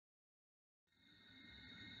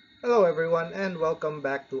Hello, everyone, and welcome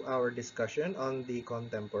back to our discussion on the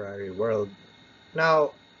contemporary world.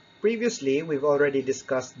 Now, previously, we've already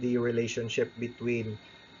discussed the relationship between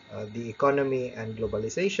the economy and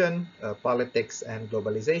globalization, politics and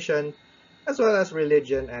globalization, as well as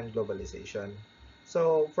religion and globalization.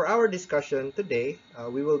 So, for our discussion today,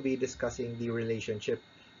 we will be discussing the relationship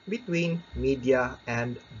between media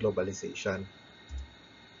and globalization.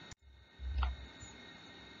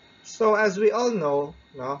 So as we all know,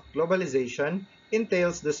 no, globalization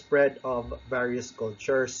entails the spread of various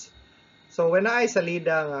cultures. So when naay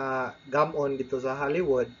salida nga gamon dito sa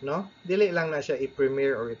Hollywood, no, dili lang na siya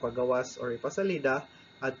i-premiere or ipagawas or ipasalida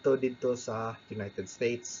adto dito sa United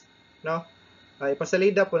States, no?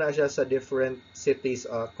 Ipasalida po na siya sa different cities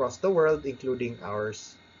across the world including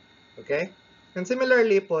ours. Okay? And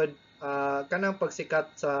similarly po, kanang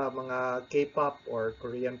pagsikat sa mga K-pop or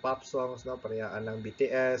Korean pop songs, no, parehaan ng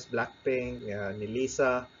BTS, Blackpink, ni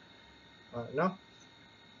Lisa, no?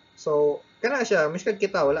 So, kana siya, miskan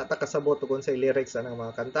kita, wala ta kasabot kung sa lyrics anang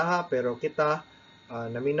mga kantaha, pero kita,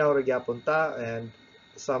 naminaw rin gyapon ta, and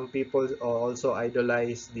some people also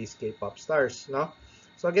idolize these K-pop stars, no?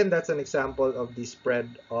 So again, that's an example of the spread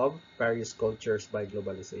of various cultures by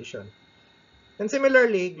globalization. And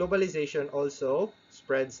similarly, globalization also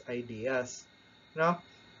spreads ideas, no?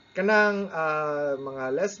 Kanang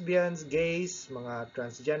mga lesbians, gays, mga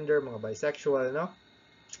transgender, mga bisexual, no?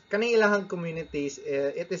 Kaning ilahang communities,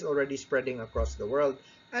 it is already spreading across the world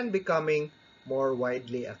and becoming more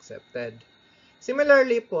widely accepted.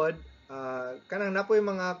 Similarly pod, kanang napoy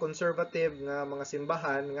mga conservative nga mga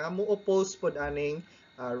simbahan nga mo-oppose pod aning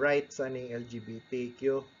rights aning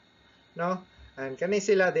LGBTQ, no? And kani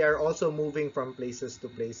sila, they are also moving from places to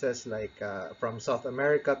places like from South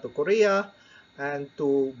America to Korea and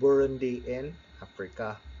to Burundi in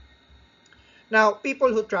Africa. Now,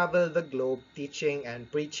 people who travel the globe teaching and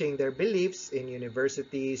preaching their beliefs in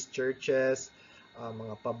universities, churches,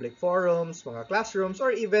 mga public forums, mga classrooms,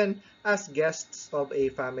 or even as guests of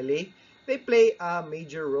a family, they play a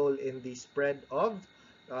major role in the spread of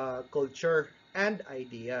culture and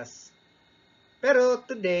ideas. Pero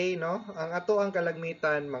today, no, ang ato ang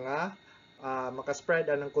kalagmitan mga makaspread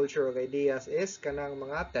anang culture of ideas is kanang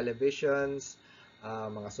mga televisions,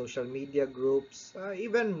 mga social media groups,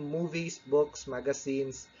 even movies, books,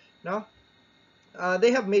 magazines, no? They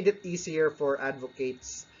have made it easier for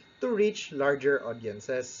advocates to reach larger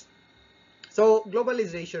audiences. So,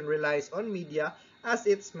 globalization relies on media as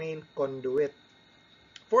its main conduit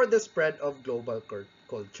for the spread of global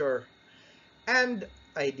culture and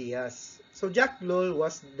ideas. So Jack Lull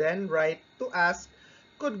was then right to ask,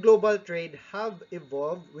 could global trade have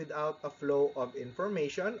evolved without a flow of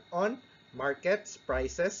information on markets,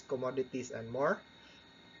 prices, commodities, and more?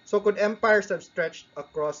 So could empires have stretched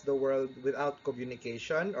across the world without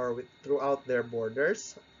communication or throughout their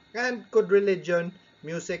borders? And could religion,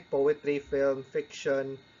 music, poetry, film,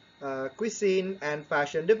 fiction, cuisine, and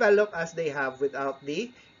fashion develop as they have without the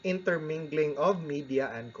intermingling of media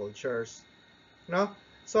and cultures? No?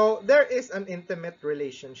 So there is an intimate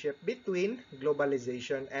relationship between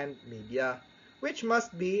globalization and media, which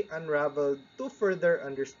must be unraveled to further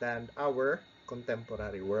understand our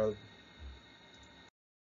contemporary world.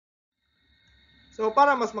 So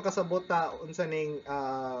para mas makasabot ta unsa ning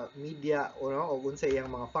media o unsa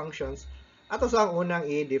iyang mga functions, ato sa ang unang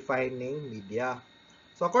i-define ning media.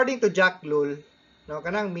 So according to Jack Lull, no,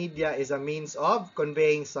 kanang media is a means of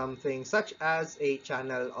conveying something such as a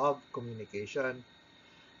channel of communication.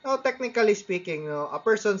 Now, technically speaking, no, a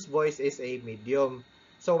person's voice is a medium.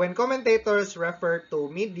 So when commentators refer to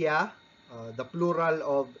media, the plural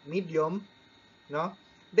of medium, no,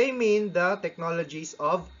 they mean the technologies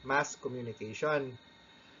of mass communication.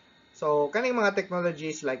 So kaning mga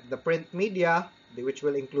technologies like the print media, which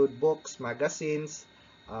will include books, magazines,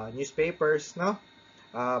 newspapers, no,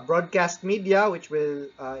 broadcast media, which will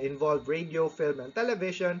involve radio, film, and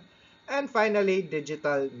television, and finally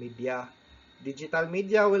digital media. Digital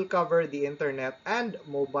media will cover the internet and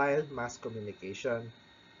mobile mass communication.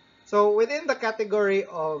 So within the category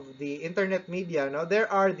of the internet media, no, there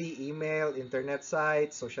are the email, internet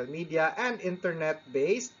sites, social media, and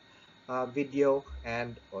internet-based video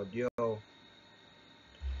and audio.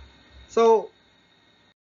 So,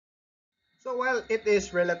 so while it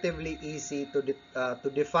is relatively easy to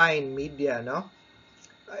define media, no,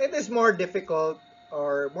 it is more difficult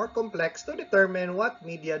or more complex to determine what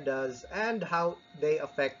media does and how they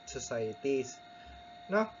affect societies,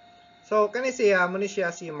 no? So kani siya mo ni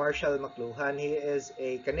siya si Marshall McLuhan. He is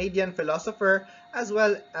a Canadian philosopher as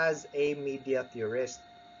well as a media theorist.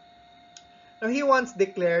 Now he once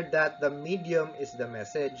declared that the medium is the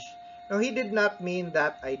message Now, he did not mean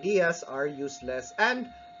that ideas are useless and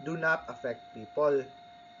do not affect people.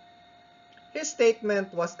 His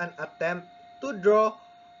statement was an attempt to draw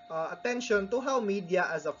attention to how media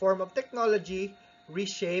as a form of technology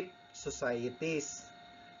reshape societies.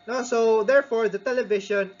 No, so therefore, the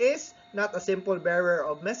television is not a simple bearer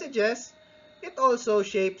of messages. It also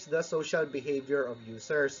shapes the social behavior of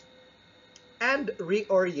users and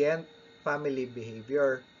reorient family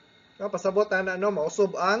behavior. No, pasabot na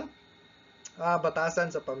mausob ang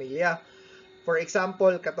batasan sa pamilya. For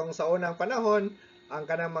example, katong sa unang panahon, ang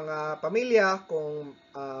kanang mga pamilya, kung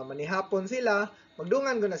manihapon sila,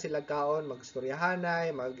 magdungan ko na sila kaon,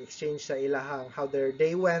 magstoryahanay, mag-exchange sa ilahang how their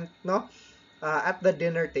day went, no? At the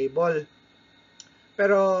dinner table.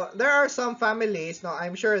 Pero there are some families, no,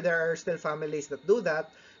 I'm sure there are still families that do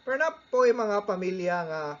that, pero na po yung mga pamilya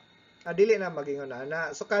nga dili na maging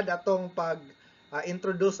ana. So kada atong pag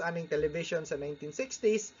introduce aning television sa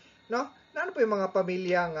 1960s, no, na po yung mga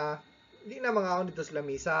pamilya nga di na mga on dito sa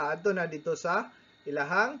lamisa, adto na dito sa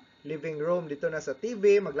ilahang living room, dito na sa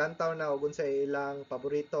TV, maglantaw na og unsay ilang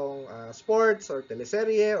paboritong sports or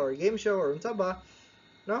teleserye or game show or unsa ba,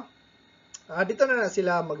 no? Dito na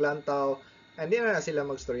sila maglantaw, hindi na sila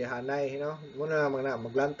magstoryahanay, no? Muna na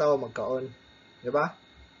maglantaw, magkaon, di ba?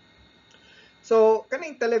 So,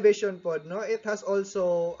 kaning television pod, no, it has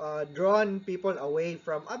also drawn people away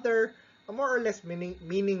from other more or less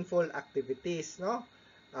meaningful activities, no?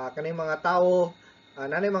 Kaning mga tao,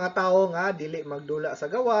 nanay mga tao nga dili magdula sa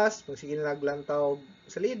gawas, magsigil naglantaw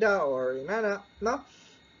sa lida or inana, no?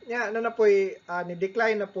 Na po'y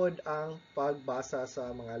ni-decline na pod ang pagbasa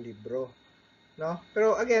sa mga libro, no?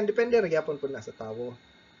 Pero again, depende ra gyapon pud na sa tawo.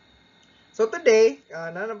 So today,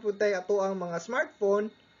 nanapod tayo ato ang mga smartphone,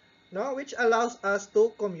 no, which allows us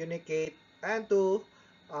to communicate and to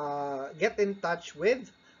get in touch with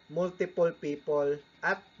multiple people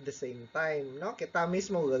at the same time, no? Kita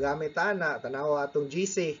mismo gagamit ana, tanawa atong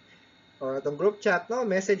GC or atong group chat, no,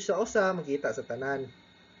 message sa usa, makita sa tanan,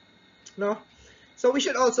 no? So we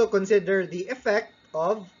should also consider the effect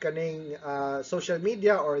of kaning social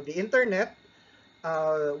media or the internet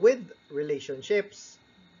with relationships,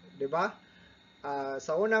 di ba?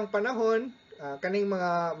 Sa unang panahon, kaning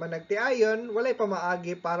mga managtiayon walay pa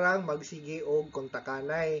maagi parang magsigi og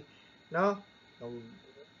kontakanay, no?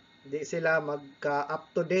 Di sila magka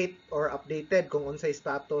up to date or updated kung unsay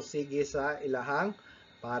status sige sa ilahang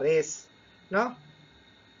pares, no?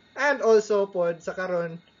 And also pod sa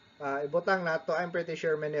karon, ibutang nato, I'm pretty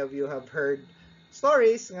sure many of you have heard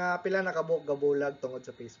stories nga pila nakabuk gabulag tungod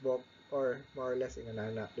sa Facebook or more or less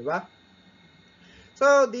inganana, di ba?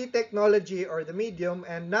 So, the technology or the medium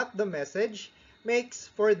and not the message makes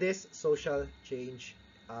for this social change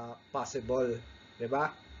possible. Diba?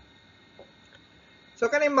 So,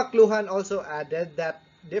 kaning Makluhan also added that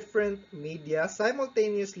different media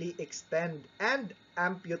simultaneously extend and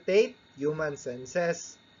amputate human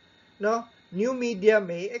senses. No? New media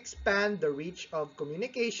may expand the reach of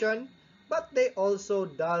communication, but they also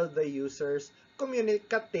dull the user's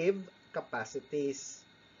communicative capacities.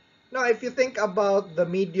 Now, if you think about the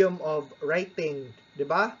medium of writing, di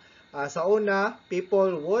ba? Sa una,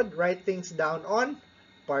 people would write things down on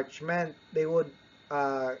parchment. They would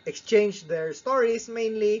exchange their stories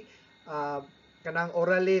mainly kanang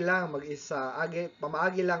orally lang, mag-isa,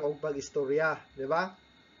 pamaagi lang og pag-istorya, di ba?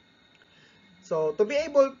 So, to be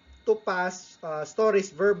able to pass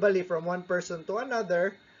stories verbally from one person to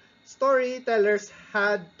another, storytellers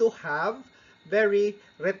had to have very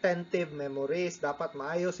retentive memories. Dapat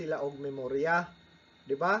maayo sila og memorya,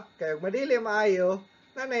 di ba? Kaya madili maayo,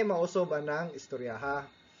 nanay mausob anang istoryaha.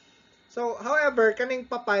 So, however, kaning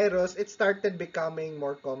papyrus, it started becoming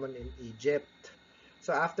more common in Egypt.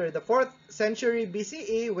 So, after the 4th century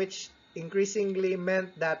BCE, which increasingly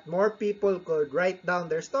meant that more people could write down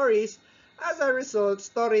their stories, as a result,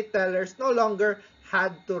 storytellers no longer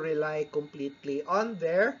had to rely completely on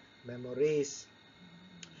their memories.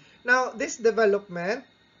 Now, this development,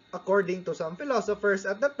 according to some philosophers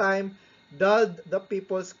at the time, dulled the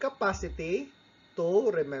people's capacity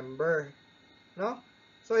to remember, no?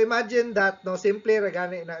 So imagine that, no, simple ra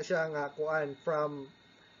gani na siya nga kuan from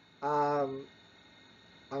ang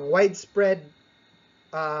widespread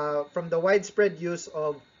from the widespread use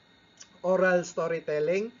of oral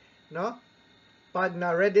storytelling, no? Pag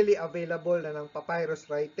na readily available na ng papyrus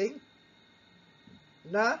writing,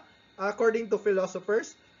 na according to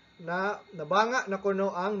philosophers, na nabanga na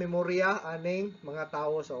kuno ang memorya aning mga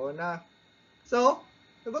tao sa una. So,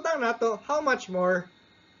 nagutang nato, how much more,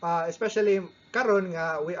 especially karon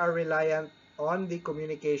nga we are reliant on the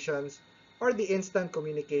communications or the instant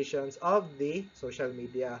communications of the social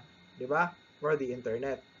media, di ba? Or the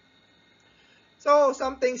internet. So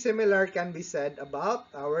something similar can be said about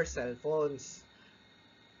our cell phones.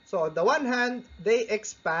 So on the one hand, they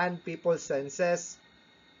expand people's senses,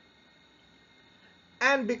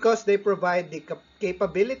 and because they provide the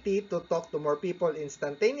capability to talk to more people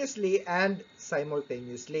instantaneously and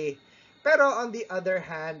simultaneously. Pero on the other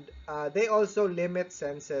hand, they also limit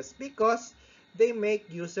senses because they make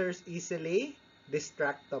users easily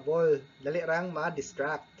distractible. Dali rang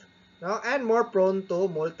ma-distract. No? And more prone to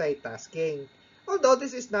multitasking. Although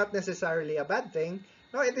this is not necessarily a bad thing,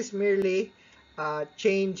 no, it is merely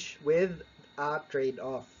change with a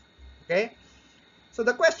trade-off. Okay? So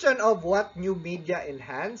the question of what new media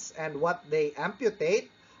enhance and what they amputate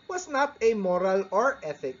was not a moral or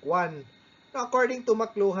ethic one. Now, according to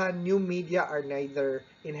McLuhan, new media are neither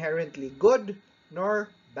inherently good nor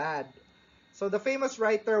bad. So the famous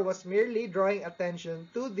writer was merely drawing attention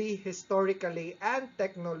to the historically and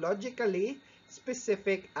technologically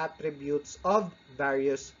specific attributes of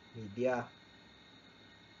various media.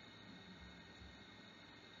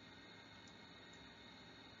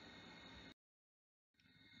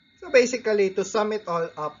 So basically, to sum it all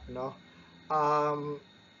up, no, um,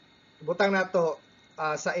 butang nato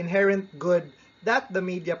sa inherent good that the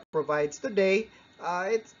media provides today,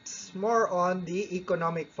 it's more on the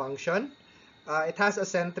economic function. It has a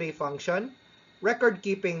sentry function,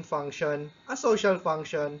 record-keeping function, a social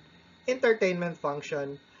function, entertainment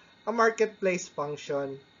function, a marketplace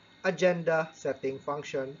function, agenda-setting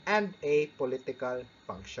function, and a political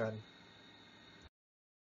function.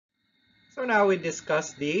 So now we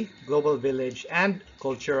discuss the global village and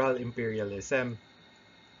cultural imperialism.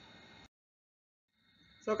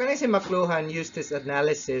 So kani si McLuhan used his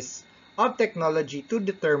analysis of technology to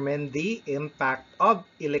determine the impact of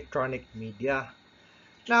electronic media.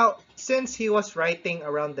 Now, since he was writing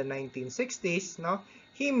around the 1960s, no,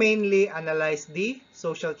 he mainly analyzed the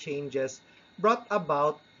social changes brought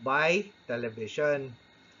about by television.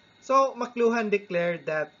 So, McLuhan declared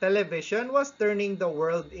that television was turning the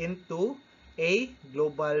world into a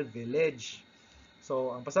global village.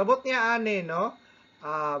 So, ang pasabot niya ani, no,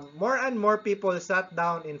 more and more people sat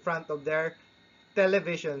down in front of their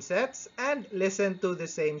television sets and listened to the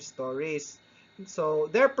same stories. So,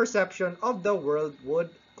 their perception of the world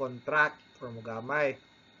would contract or mugamay.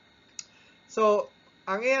 So,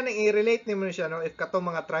 ang iyan i-relate nimo siya no if katong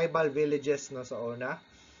mga tribal villages no sa una,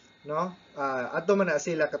 no? Adto man na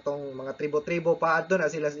sila katong mga tribo-tribo pa adto na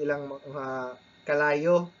sila ilang mga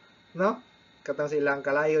kalayo, no? Katong silang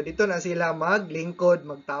kalayo dito na sila maglingkod,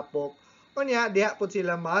 magtapok. Unya diha pud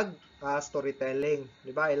sila mag storytelling, di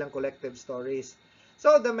ba? Ilang collective stories.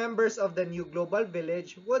 So the members of the new global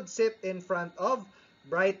village would sit in front of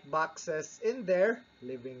bright boxes in their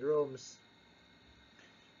living rooms.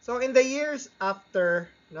 So in the years after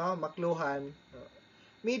no McLuhan,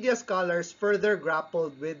 media scholars further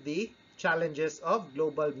grappled with the challenges of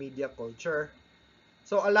global media culture.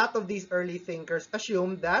 So a lot of these early thinkers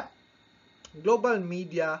assumed that global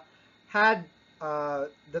media had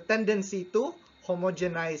the tendency to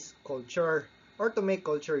homogenize culture or to make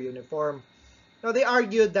culture uniform. Now they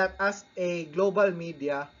argued that as global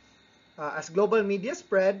media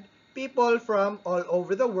spread, people from all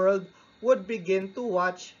over the world would begin to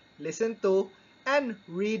watch, listen to, and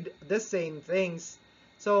read the same things.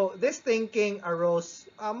 So this thinking arose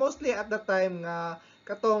mostly at the time nga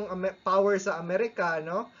katong power sa Amerika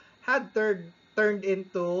no had turned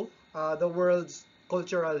into the world's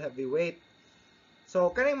cultural heavyweight.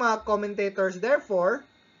 So kaning mga commentators therefore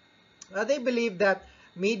they believe that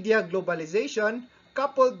media globalization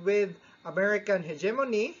coupled with American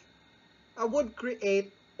hegemony would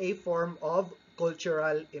create a form of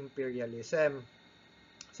cultural imperialism.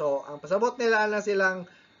 So, ang pasabot nila na silang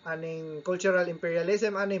aning cultural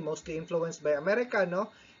imperialism ani mostly influenced by America, no?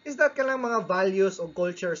 Is that kanang mga values o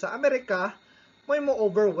culture sa Amerika mo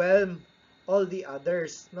overwhelm all the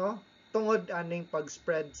others, no? Tungod aning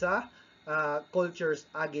pag-spread sa cultures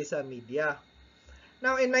agi sa media.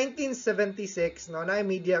 Now, in 1976, no, na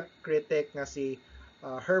media critic nga si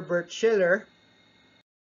Herbert Schiller,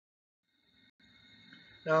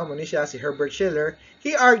 no, muna siya si Herbert Schiller,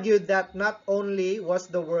 he argued that not only was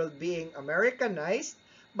the world being Americanized,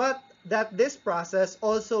 but that this process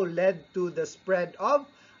also led to the spread of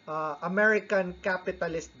American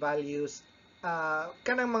capitalist values,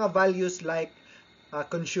 kanang mga values like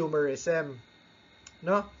consumerism,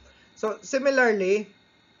 no? So similarly,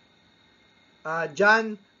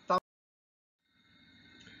 John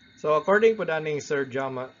So according po daning Sir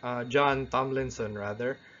John Tomlinson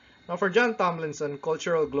rather, now for John Tomlinson,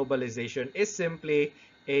 cultural globalization is simply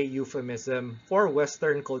a euphemism for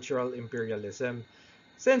Western cultural imperialism.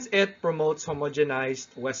 since it promotes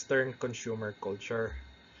homogenized Western consumer culture.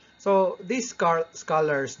 So these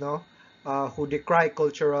scholars, no, who decry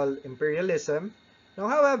cultural imperialism, no,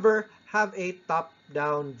 however, have a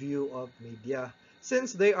top-down view of media,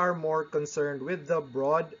 since they are more concerned with the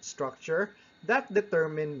broad structure that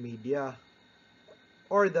determine media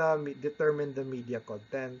or determine the media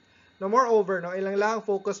content. No, moreover, no, ilang lang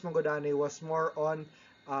focus Mangodani was more on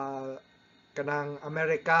uh, kanang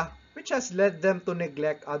America, which has led them to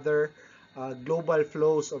neglect other global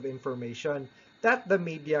flows of information that the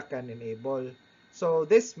media can enable. So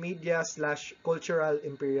this media slash cultural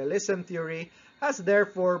imperialism theory has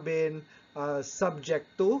therefore been subject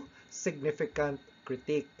to significant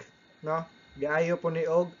critique. No? Giayo po ni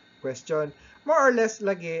og question. More or less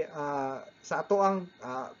lagi sa ato ang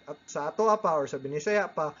sa ato pa or sa Binisaya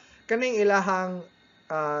pa kaning ilahang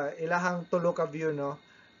tulo ka view, no,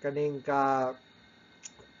 kaning ka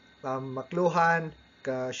Makluhan,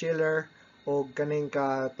 ka Schiller, o kaning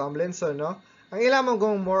ka Tomlinson, no? Ang ilang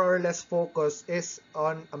mong more or less focus is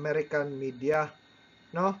on American media,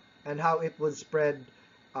 no? And how it would spread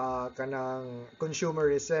kanang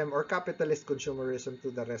consumerism or capitalist consumerism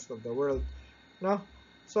to the rest of the world, no?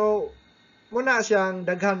 So, muna siyang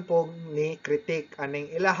daghan po ni critique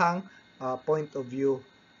aning ilahang point of view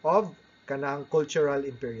of kanang cultural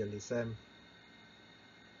imperialism.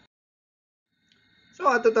 So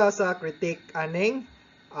ato ta sa critique aning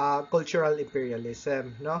cultural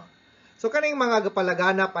imperialism, no? So kaning mga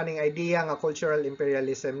gapalaganap aning idea nga cultural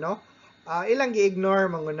imperialism, no? Ilang gi-ignore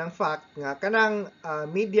mangunang fact nga kanang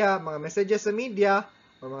media, mga messages sa media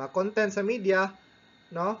or mga content sa media,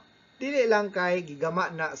 no? Dili lang kay gigama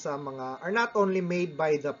na sa mga are not only made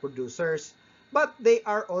by the producers, but they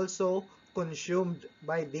are also consumed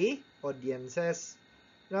by the audiences,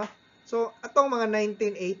 no? So, atong mga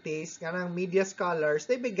 1980s, kanang media scholars,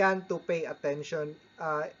 they began to pay attention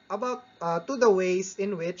about to the ways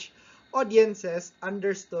in which audiences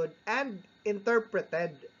understood and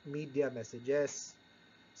interpreted media messages.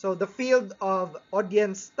 So, the field of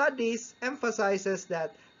audience studies emphasizes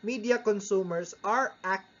that media consumers are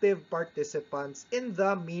active participants in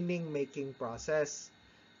the meaning-making process.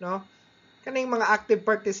 No? Kaning mga active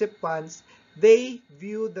participants, they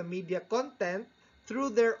view the media content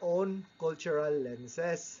through their own cultural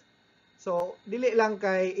lenses. So, dili lang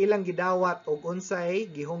kay ilang gidawat og unsay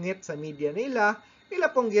gihungit sa media nila, ila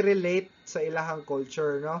pong girelate sa ilahang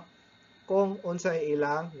culture, no? Kung unsay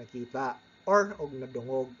ilang nakita or og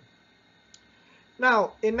nadungog.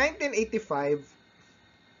 Now, in 1985,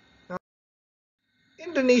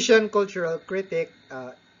 Indonesian cultural critic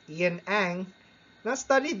Ian Ang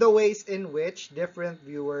studied the ways in which different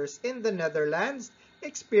viewers in the Netherlands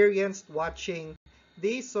experienced watching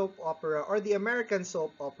the soap opera or the American soap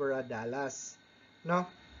opera Dallas, no?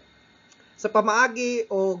 Sa pamaagi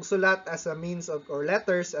og sulat as a means of or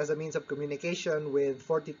letters as a means of communication with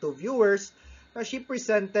 42 viewers, she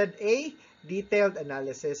presented a detailed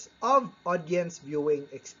analysis of audience viewing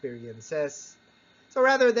experiences. So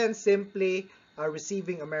rather than simply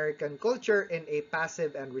receiving American culture in a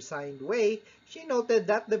passive and resigned way, she noted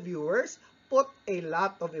that the viewers put a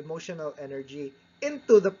lot of emotional energy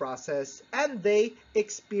into the process and they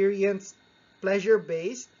experienced pleasure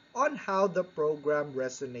based on how the program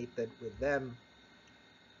resonated with them.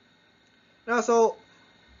 Now, so,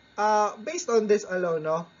 based on this alone,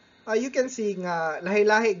 no, you can see nga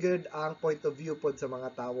lahi-lahi good ang point of view pod sa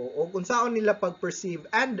mga tawo o kung saan nila pag-perceive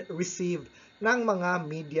and receive ng mga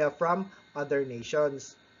media from other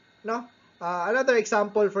nations, no? Another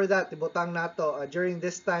example for that ibutang nato during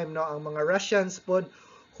this time, no, ang mga Russians pod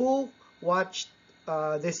who watched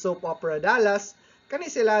this soap opera Dallas, kani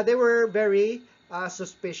sila they were very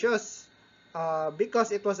suspicious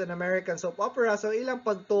because it was an American soap opera, so ilang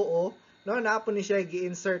pagtuo, no, naapon ni siya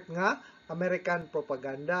gi-insert nga American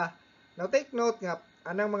propaganda. Now take note nga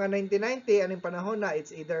anang mga 1990 aning panahon na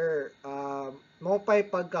it's either mopay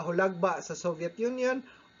pagkahulagba sa Soviet Union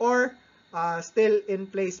or still in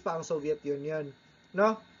place pa ang Soviet Union,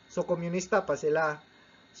 no? So komunista pa sila.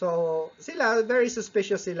 So sila very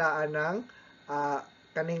suspicious sila anang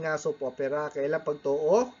kaning soap opera kay ilang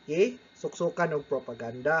pagtuo suksukan og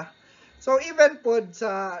propaganda. So even pod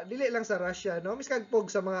sa dili lang sa Russia, no, miskag pog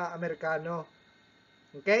sa mga Amerikano.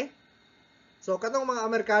 Okay? So katong mga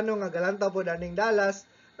Amerikano nga galantaw pod aning Dallas,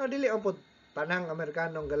 no, dili ang pod tanang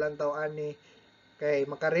Amerikanong galantaw ani kay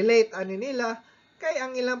makarelate ani nila kay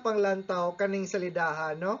ang ilang panglantaw kaning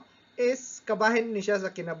salidahan, no, is kabahin ni siya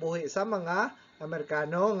sa kinabuhi sa mga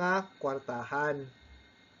Amerikano nga kwartahan.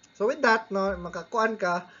 So with that, no, makakuan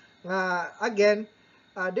ka nga again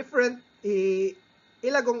different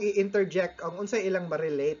ilagong i-interject ang unsay ilang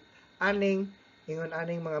ma-relate aning ingon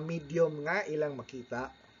aning mga medium nga ilang makita.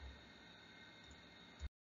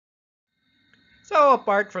 So,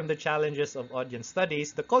 apart from the challenges of audience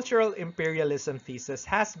studies, the cultural imperialism thesis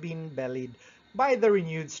has been belied by the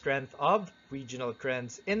renewed strength of regional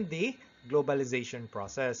trends in the globalization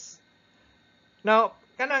process. Now,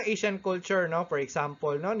 kanang Asian culture, no, for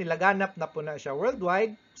example, no, nilaganap na po na siya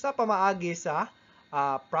worldwide sa pamaagi sa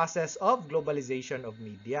process of globalization of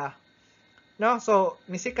media. No, so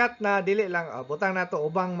nisikat na dili lang butang nato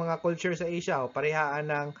ubang mga culture sa Asia o parehaan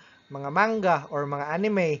ng mga manga or mga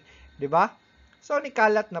anime, di ba? So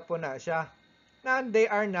nikalat na po na siya. And they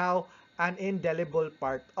are now an indelible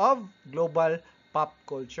part of global pop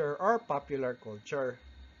culture or popular culture.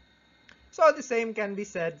 So the same can be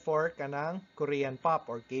said for kanang Korean pop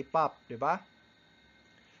or K-pop, di ba?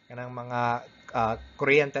 Kanang mga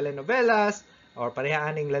Korean telenovelas or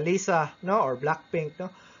parehaaning Lalisa, no, or Blackpink, no.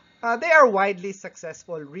 They are widely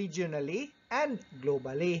successful regionally and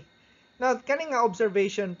globally. Now, kaning nga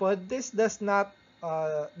observation po, this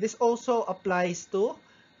also applies to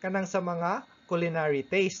kanang sa mga culinary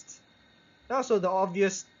tastes. No, so the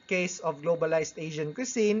obvious case of globalized Asian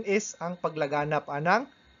cuisine is ang paglaganap anang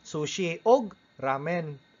sushi o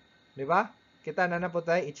ramen, di ba? Kita na po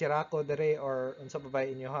tayo ichirako dere or unsa pa ba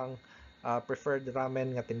inyohang preferred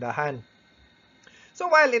ramen nga tindahan. So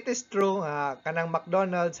while it is true kanang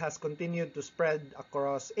McDonald's has continued to spread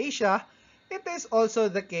across Asia, it is also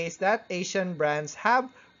the case that Asian brands have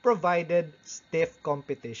provided stiff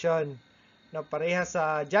competition. No, pareha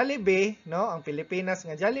sa Jollibee, no, ang Pilipinas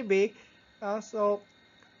nga Jollibee, so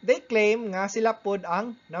they claim nga sila pod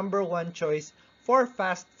ang number one choice for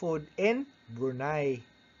fast food in Brunei.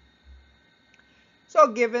 So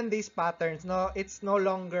given these patterns, no, it's no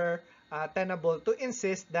longer tenable to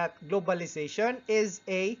insist that globalization is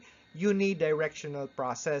a unidirectional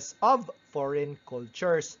process of foreign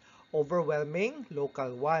cultures overwhelming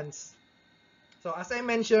local ones. So as I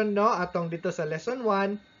mentioned, no, atong dito sa lesson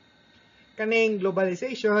 1, kaning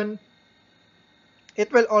globalization,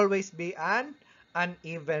 it will always be an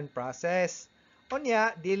uneven process.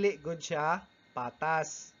 Unya, dili gud siya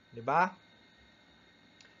patas, di ba?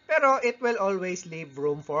 Pero it will always leave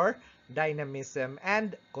room for dynamism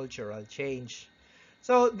and cultural change.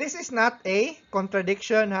 So this is not a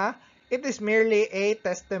contradiction, ha? It is merely a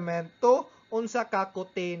testament to unsa ka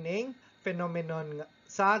kutining phenomenon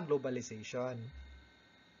sa globalization.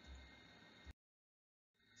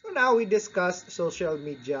 So now we discuss social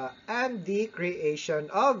media and the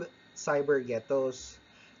creation of cyber ghettos.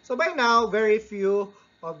 So by now, very few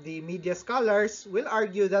of the media scholars will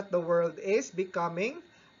argue that the world is becoming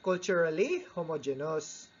culturally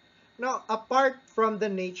homogeneous. Now, apart from the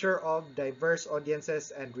nature of diverse audiences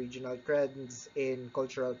and regional trends in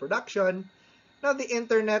cultural production, now the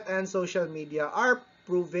internet and social media are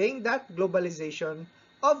proving that globalization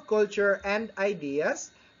of culture and ideas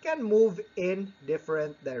can move in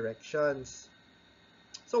different directions.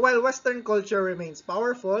 So while Western culture remains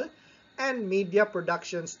powerful and media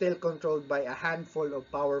production still controlled by a handful of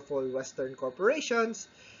powerful Western corporations,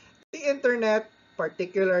 the internet,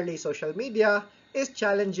 particularly social media, is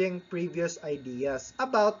challenging previous ideas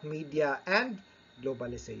about media and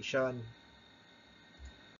globalization.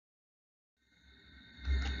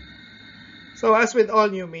 So as with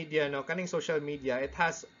all new media, no, kaning social media, it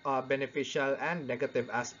has beneficial and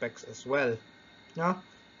negative aspects as well. No?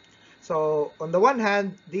 So on the one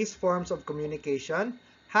hand, these forms of communication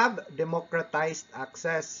have democratized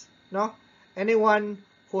access. No? Anyone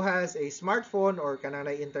who has a smartphone or kanang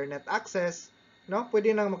na internet access, no,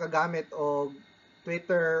 pwede nang makagamit og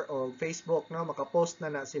Twitter o Facebook, no, makapost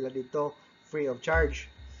na sila dito free of charge,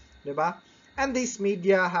 'di ba? And these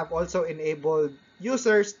media have also enabled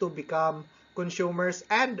users to become consumers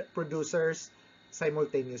and producers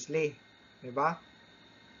simultaneously, 'di ba?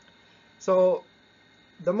 So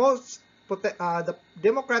the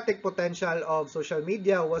democratic potential of social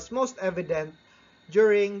media was most evident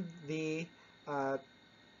during the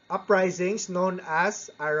uprisings known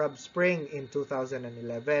as Arab Spring in 2011.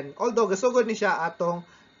 Although gasugod ni siya atong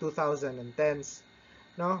 2010s,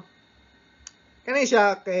 no? Kani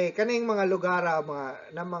siya kay kaning mga lugar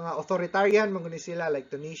mga authoritarian mga sila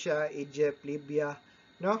like Tunisia, Egypt, Libya,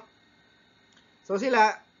 no? So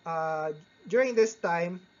sila during this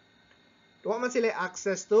time wa man sila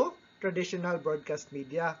access to traditional broadcast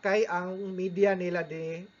media kay ang media nila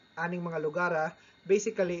di aning mga lugar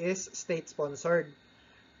basically is state sponsored.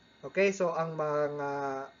 Okay, so ang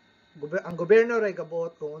gobyerno ray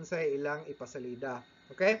gabuot kung unsay ilang ipasalida.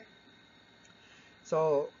 Okay?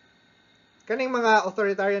 So kaning mga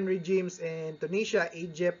authoritarian regimes in Tunisia,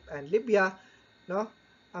 Egypt, and Libya, no?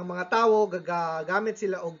 ang mga tao gagagamit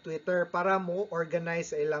sila og Twitter para mo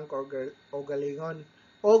organize sa ilang kaugalingon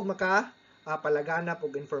og maka palaganap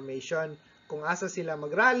og information kung asa sila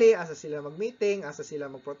mag-rally, asa sila mag-meeting, asa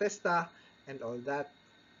sila magprotesta and all that,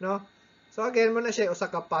 no? So again, mo na siya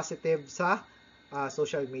usa ka positive sa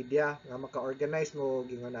social media nga maka-organize mo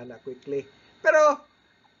gingon ana quickly. Pero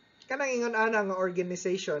kanang ingon ana nga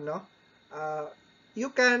organization, no? Uh,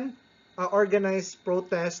 you can organize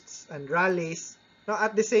protests and rallies, no?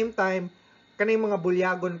 At the same time, kaning mga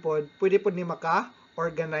bulyagon pod, pwede pod ni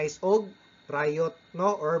maka-organize og riot,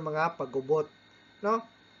 no? Or mga pagubot, no?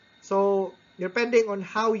 So, depending on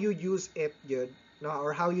how you use it, yun, no?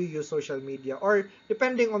 Or how you use social media, or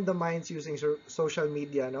depending on the minds using social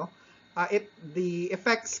media, no? The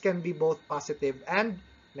effects can be both positive and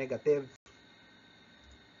negative.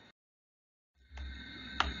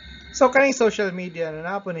 So, kaning social media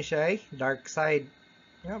na po ni siya ay dark side.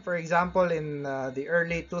 For example, in the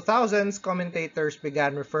early 2000s, commentators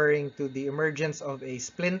began referring to the emergence of a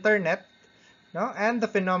splinter net, no, and the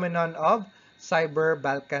phenomenon of cyber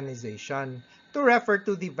balkanization to refer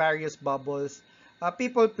to the various bubbles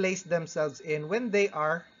people place themselves in when they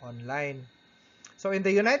are online. So in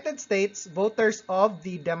the United States, voters of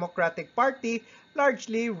the Democratic Party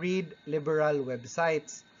largely read liberal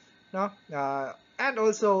websites, no? And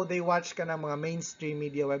also they watch kana mga mainstream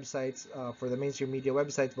media websites. For the mainstream media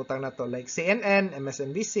websites, butang na to like CNN,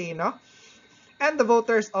 MSNBC, no? And the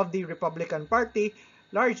voters of the Republican Party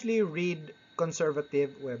largely read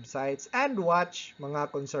conservative websites and watch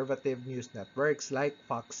mga conservative news networks like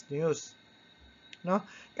Fox News. No?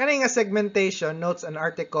 Kani nga segmentation notes an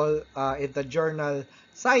article in the journal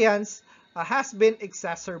Science has been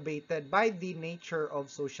exacerbated by the nature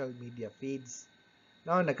of social media feeds.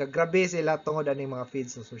 No, nagkagrabe sila tungod ani mga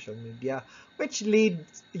feeds sa social media, which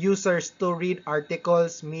leads users to read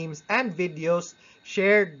articles, memes, and videos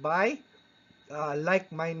shared by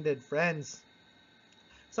like-minded friends.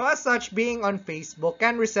 So as such, being on Facebook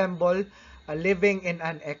can resemble living in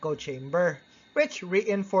an echo chamber, which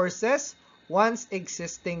reinforces one's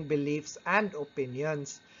existing beliefs and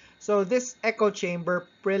opinions. So this echo chamber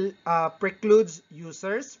precludes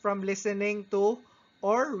users from listening to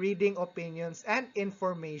or reading opinions and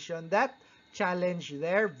information that challenge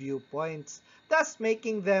their viewpoints, thus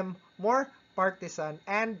making them more partisan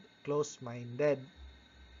and close-minded.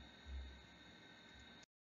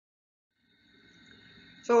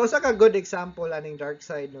 So usa ka good example aning dark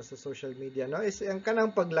side no sa social media no is ang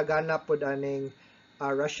kanang paglaganap pod aning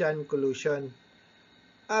Russian collusion.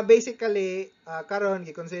 Basically karon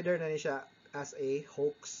gi-consider na ni siya as a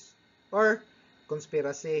hoax or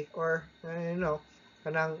conspiracy or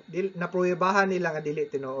kanang napruwebahan nila nga dili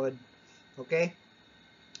tinuod. Okay?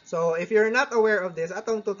 So if you're not aware of this,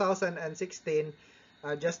 atong 2016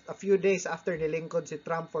 just a few days after nilingkod si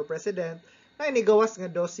Trump for president, na inigawas nga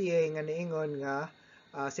dossier nga niingon nga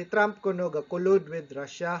si Trump kuno ga-collude with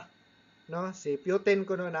Russia, no? Si Putin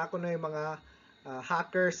kuno na kuno yung mga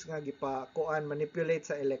hackers nga gipakuan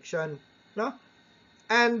manipulate sa election, no?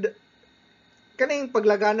 And kaning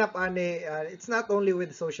paglaganap ani it's not only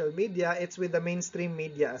with social media, it's with the mainstream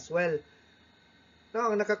media as well.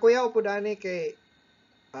 No, ang nakakuyaw pud ani kay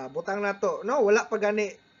butang nato, no, wala pa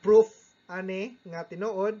gani proof ani nga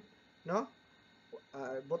tinuod, no?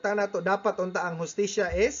 Butang nato dapat unta ang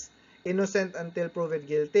hustisya is innocent until proven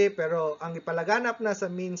guilty, pero ang ipalaganap na sa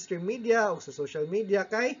mainstream media o sa social media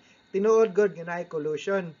kay tinuod gud nga naay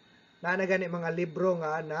collusion. Na gani mga libro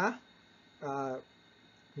nga na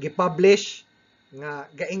gi-publish nga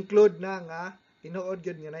ga-include na nga tinuod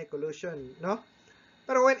gud nga naay collusion, no?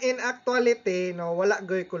 Pero when in actuality, no, wala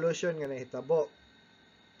goy collusion nga nahitabo.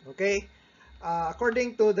 Okay?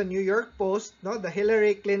 According to the New York Post, no, the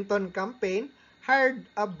Hillary Clinton campaign hired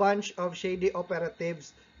a bunch of shady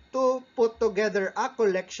operatives to put together a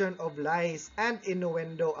collection of lies and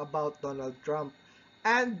innuendo about Donald Trump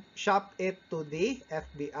and shop it to the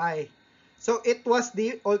FBI. So it was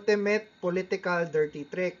the ultimate political dirty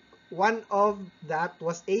trick. One of that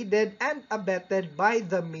was aided and abetted by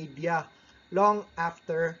the media long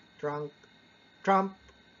after Trump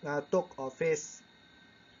took office.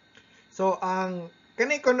 So ang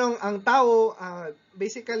kanay ang tao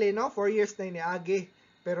basically no 4 years na niagi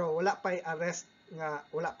pero wala pa arrest nga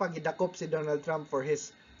wala pa gidakop si Donald Trump for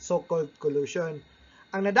his so-called collusion.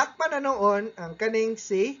 Ang nadakpan na noon ang kaning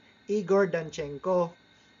si Igor Danchenko.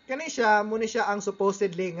 Kani siya muna siya ang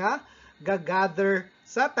supposedly nga gagather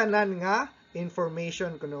sa tanan nga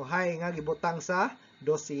information kunuhay nga gibutang sa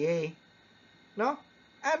dossier. No?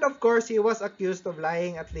 And of course, he was accused of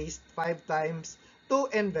lying at least 5 times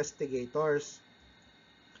to investigators.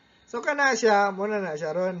 So kana siya muna na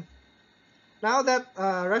siya ron. Now that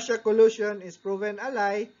Russia collusion is proven a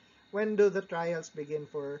lie, when do the trials begin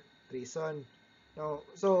for treason? No.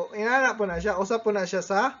 So, inana po na siya. Usap po na siya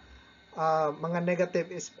sa mga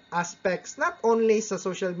negative aspects, not only sa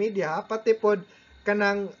social media, pati pod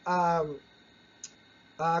kanang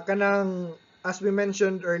as we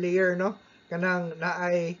mentioned earlier, no, kanang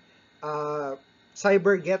naay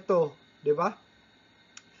cyber ghetto, di ba?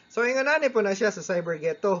 So inganani po na siya sa cyber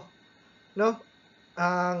ghetto, no?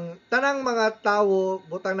 Ang tanang mga tao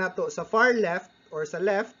butang nato sa far left or sa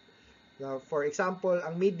left, for example,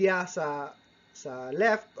 ang media sa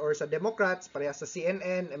left or sa Democrats pareha sa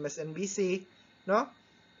CNN, MSNBC, no?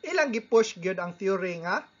 Ilang gi-push gyud ang theory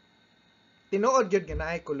nga tinuod gyud nga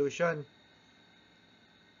naay collusion.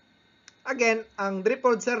 Again, ang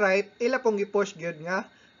dripod sa right, ila pong gi-push gyud nga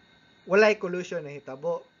walay collusion na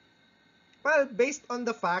hitabo. Well, based on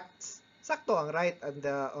the facts, sakto ang right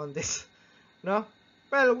on this, no?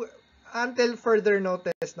 Well, until further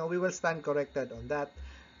notice, no, we will stand corrected on that.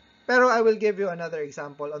 Pero I will give you another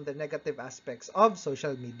example on the negative aspects of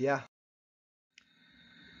social media.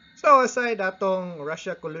 So aside atong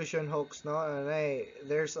Russia collusion hoax, no,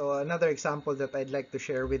 there's another example that I'd like to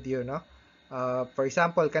share with you, no. For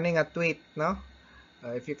example, kaning a tweet, no.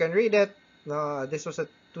 If you can read it, no, this was a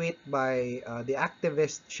tweet by the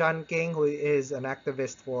activist Sean King, who is an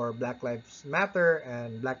activist for Black Lives Matter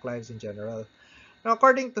and Black lives in general. Now,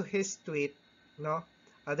 according to his tweet, no,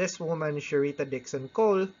 this woman, Sharita Dixon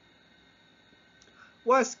Cole,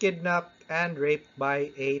 was kidnapped and raped by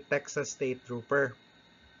a Texas state trooper.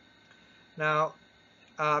 Now,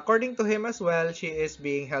 according to him as well, she is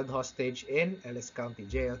being held hostage in Ellis County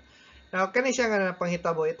Jail. Now, kani siya nga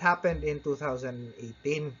panghitabo, it happened in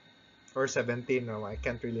 2018 or 17, no, I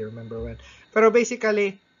can't really remember when. Pero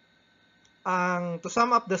basically, to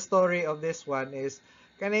sum up the story of this one is,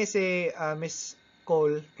 kani si Miss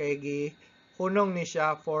Cole, kay hunong ni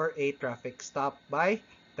siya for a traffic stop by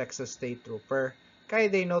Texas State Trooper. Kay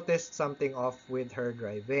they noticed something off with her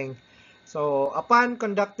driving. So, upon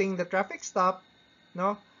conducting the traffic stop,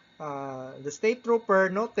 no, the state trooper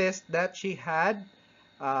noticed that she had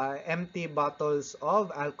empty bottles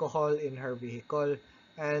of alcohol in her vehicle.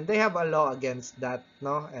 And they have a law against that,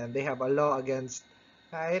 no? And they have a law against,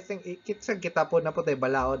 I think, kita po na po tayo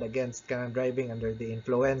balaod against kanang driving under the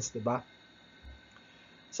influence, di ba?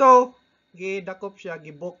 So, gidakop siya,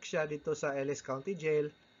 gibook siya dito sa Ellis County Jail,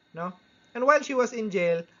 no? And while she was in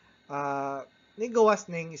jail, nigawas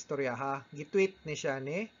ning istoryaha. Gitweet ni siya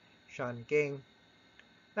ni Sean King.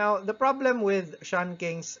 Now, the problem with Sean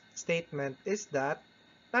King's statement is that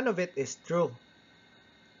none of it is true,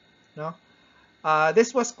 no?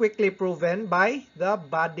 This was quickly proven by the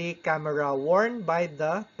body camera worn by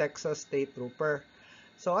the Texas State Trooper.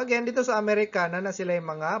 So again, dito sa Amerika, na sila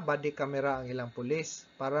yung mga body camera ang ilang pulis.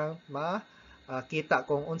 Parang makita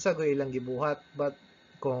kung unsa go ilang gibuhat. But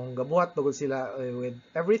kung gabuhat tugod sila with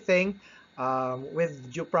everything,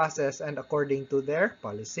 with due process and according to their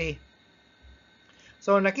policy.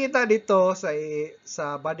 So nakita dito sa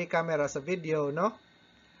body camera sa video, no,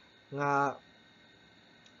 nga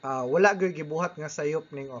wala gyud gibuhat nga sayop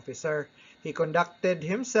ning officer. He conducted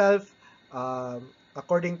himself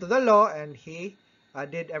according to the law, and he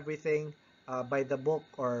did everything by the book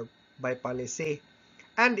or by policy.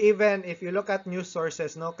 And even if you look at news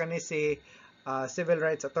sources, no, kani si civil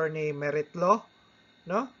rights attorney Meritlo,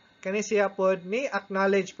 no, kani siya pod ni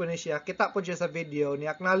acknowledge po ni siya, kita po siya sa video, ni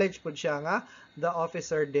acknowledge po siya nga the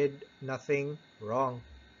officer did nothing wrong.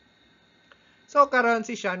 So karon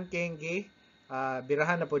si Sean King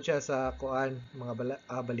birahan na po siya sa kuan mga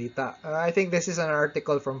balita. I think this is an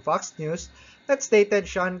article from Fox News that stated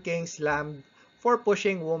Sean King slammed for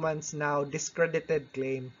pushing woman's now discredited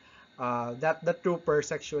claim that the trooper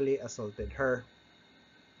sexually assaulted her.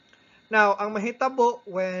 Now, ang mahitabo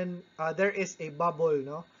when there is a bubble,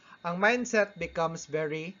 no, ang mindset becomes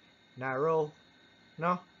very narrow,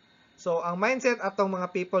 no? So, ang mindset atong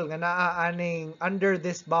mga people nga naaaning under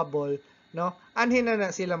this bubble, no, anhin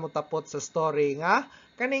na sila mutapot sa story nga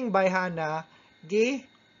kaning bayhana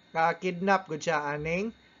kidnap gud siya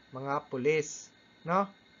aning mga pulis, no?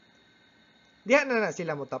 Diya na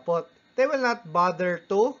sila mutapot. They will not bother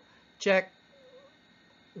to check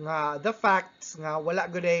nga the facts nga wala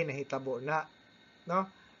gud ay nahitabo na, no?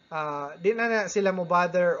 Di na sila mo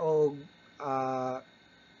bother o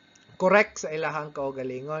correct sa ilahang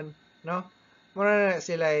kaugalingon, no? Mura na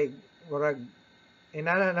sila murag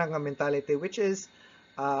inana na nga mentality, which is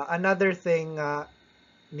another thing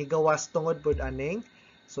nigawas tungod pud aning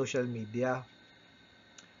social media.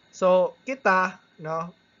 So kita,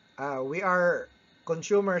 no, we are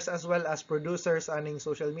consumers as well as producers aning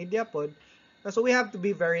social media pod. So we have to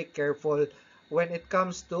be very careful when it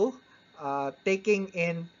comes to taking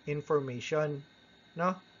in information,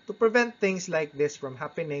 no? To prevent things like this from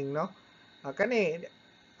happening, no? Kani,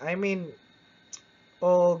 I mean,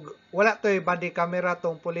 og wala to'y body camera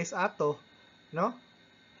tong pulis ato, no?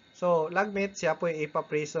 So, lagmit siya po'y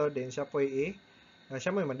ipapriso din, siya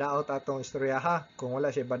mo'y madaot atong istoryaha kung wala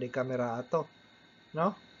siya body camera ato,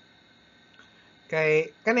 no?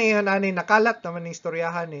 Kay kani ani nakalat naman ning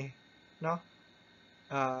istoryahan eh, no?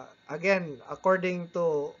 Again, according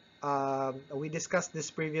to we discussed this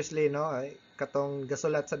previously, no? Katong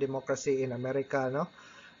gasulat sa Democracy in America, no?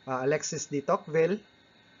 Alexis de Tocqueville,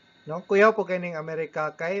 no? Kuyaw po kining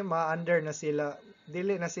Amerika kay ma-under na sila,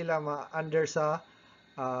 dili na sila ma-under sa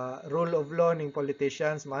rule of law ning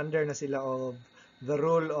politicians, ma-under na sila of the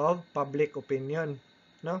rule of public opinion,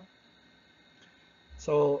 no?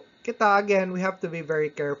 So, kita again, we have to be very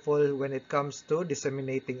careful when it comes to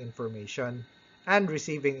disseminating information and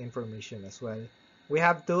receiving information as well. We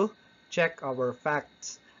have to check our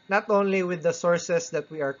facts, not only with the sources that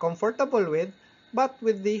we are comfortable with, but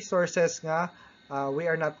with the sources nga we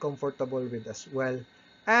are not comfortable with as well.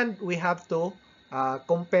 And we have to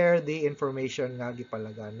compare the information nga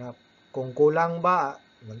gipalaganap. Kung kulang ba,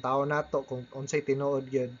 ng tao nato kung unsay tinuod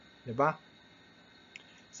gyud, di ba?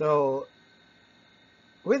 So,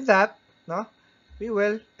 with that, no, we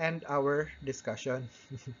will end our discussion.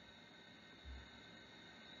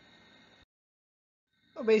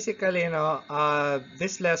 So basically,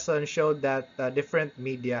 this lesson showed that different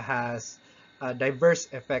media has diverse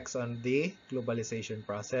effects on the globalization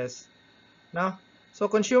process. No? So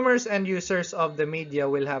consumers and users of the media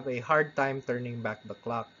will have a hard time turning back the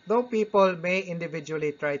clock. Though people may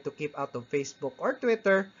individually try to keep out of Facebook or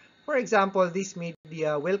Twitter, for example, these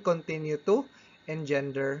media will continue to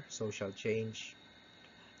engender social change.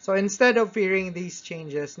 So instead of fearing these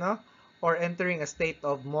changes, no, or entering a state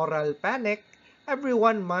of moral panic,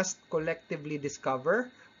 everyone must collectively discover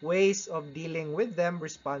ways of dealing with them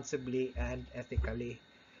responsibly and ethically.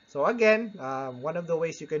 So again, one of the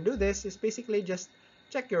ways you can do this is basically just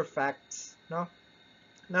check your facts, no,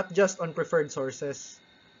 not just on preferred sources,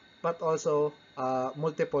 but also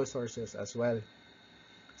multiple sources as well.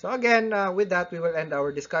 So again, with that, we will end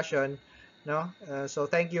our discussion. No, so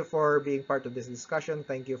thank you for being part of this discussion.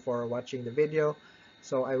 Thank you for watching the video.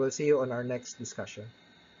 So I will see you on our next discussion.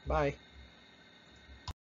 Bye.